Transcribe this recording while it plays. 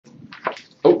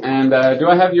And do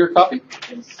I have your copy?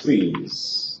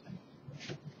 Please.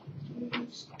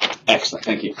 Excellent,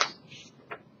 thank you.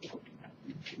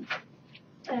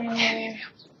 I'm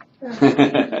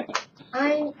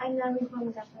Nami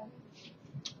from Japan.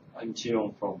 I'm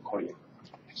Jiyoung from Korea.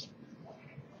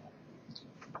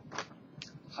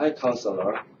 Hi,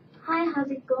 counselor. Hi, how's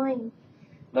it going?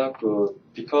 Not good,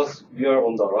 because we are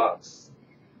on the rocks.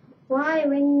 Why?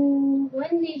 When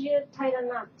did you tie the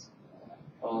knot?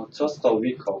 Just a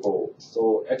week ago.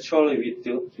 So actually,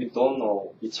 we don't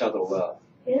know each other well.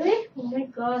 Really? Oh my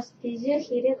gosh, did you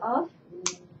hit it off?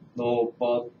 No,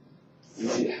 but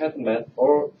we had met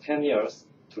all 10 years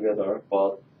together.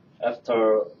 But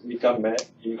after we got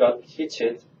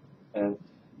hitched, and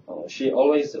she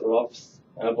always rubs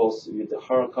elbows with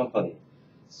her company.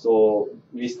 So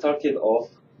we started off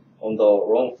on the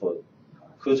wrong foot.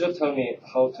 Could you tell me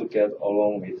how to get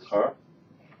along with her?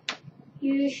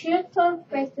 You should talk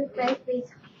face to face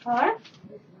with her.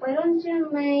 Why don't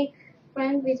you make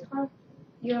friends with her,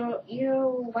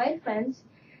 your wife friends,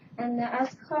 and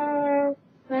ask her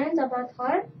friends about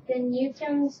her? Then you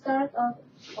can start off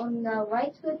on the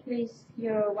right foot with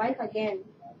your wife again.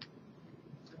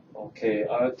 Okay,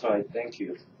 I'll try. Thank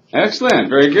you. Excellent,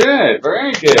 very good,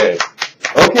 very good.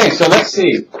 Okay, so let's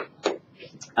see.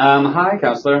 Hi,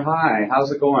 counselor. Hi,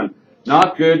 how's it going?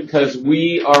 Not good because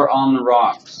we are on the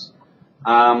rocks.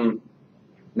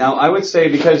 Now, I would say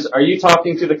because are you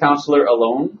talking to the counselor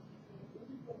alone?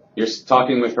 You're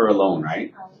talking with her alone,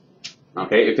 right?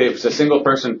 Okay. If it's a single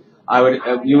person,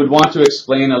 you would want to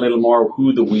explain a little more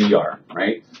who the we are,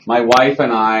 right? My wife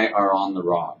and I are on the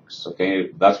rocks. Okay,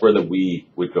 that's where the we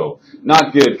would go.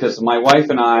 Not good because my wife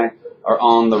and I are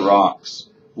on the rocks.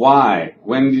 Why?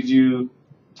 When did you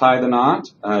tie the knot?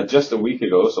 Just a week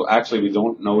ago. So actually, we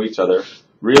don't know each other.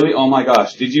 Really? Oh my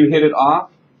gosh! Did you hit it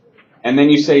off? And then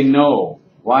you say no.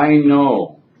 Why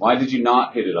no? Why did you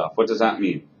not hit it off? What does that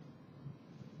mean?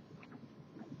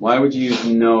 Why would you use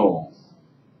no?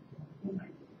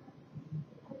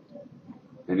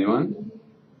 Anyone?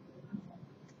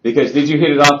 Because did you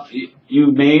hit it off?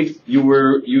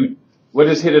 What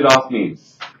does hit it off mean?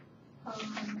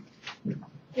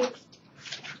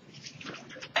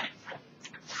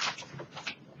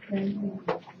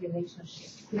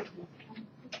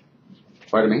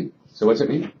 Pardon me? So what's it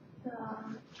mean?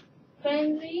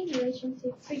 Friendly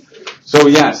relationship quickly. So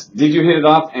yes, did you hit it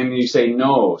off and you say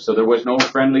no? So there was no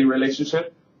friendly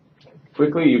relationship?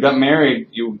 Quickly, you got married,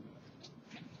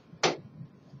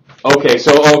 Okay,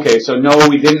 so no,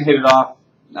 we didn't hit it off.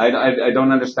 I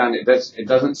don't understand it. It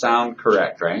doesn't sound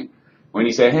correct, right? When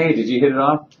you say, hey, did you hit it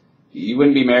off? You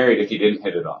wouldn't be married if you didn't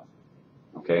hit it off.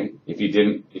 Okay? If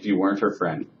you weren't her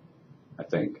friend, I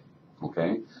think.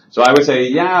 Okay? So I would say,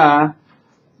 yeah,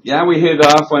 we hit it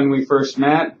off when we first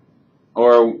met.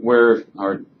 Or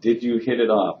did you hit it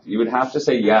off? You would have to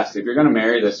say yes. If you're going to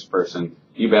marry this person,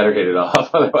 you better hit it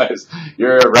off. Otherwise,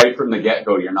 you're right from the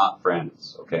get-go, you're not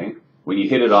friends, okay? When you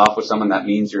hit it off with someone, that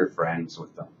means you're friends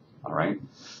with them, all right?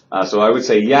 So I would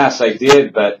say, yes, I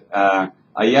did, but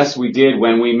yes, we did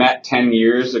when we met 10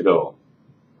 years ago,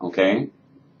 okay?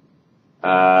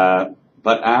 But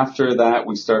after that,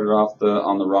 we started off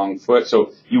on the wrong foot.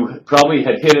 So you probably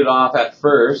had hit it off at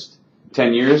first,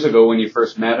 10 years ago when you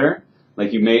first met her.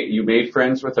 Like you made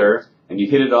friends with her and you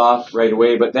hit it off right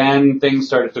away, but then things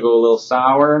started to go a little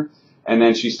sour, and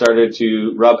then she started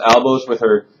to rub elbows with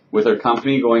her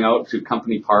company, going out to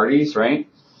company parties, right?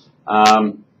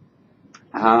 So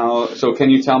can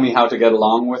you tell me how to get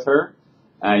along with her?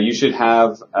 You should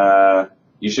talk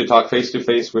face to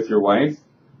face with your wife.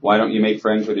 Why don't you make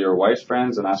friends with your wife's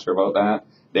friends and ask her about that?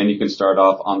 Then you can start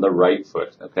off on the right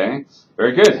foot, okay?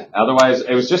 Very good. Otherwise,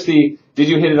 it was just did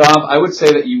you hit it off? I would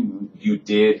say that you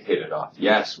did hit it off.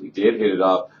 Yes, we did hit it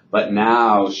off, but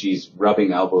now she's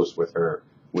rubbing elbows with her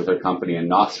company and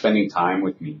not spending time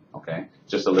with me, okay?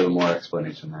 Just a little more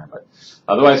explanation there, but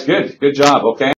otherwise good job, okay?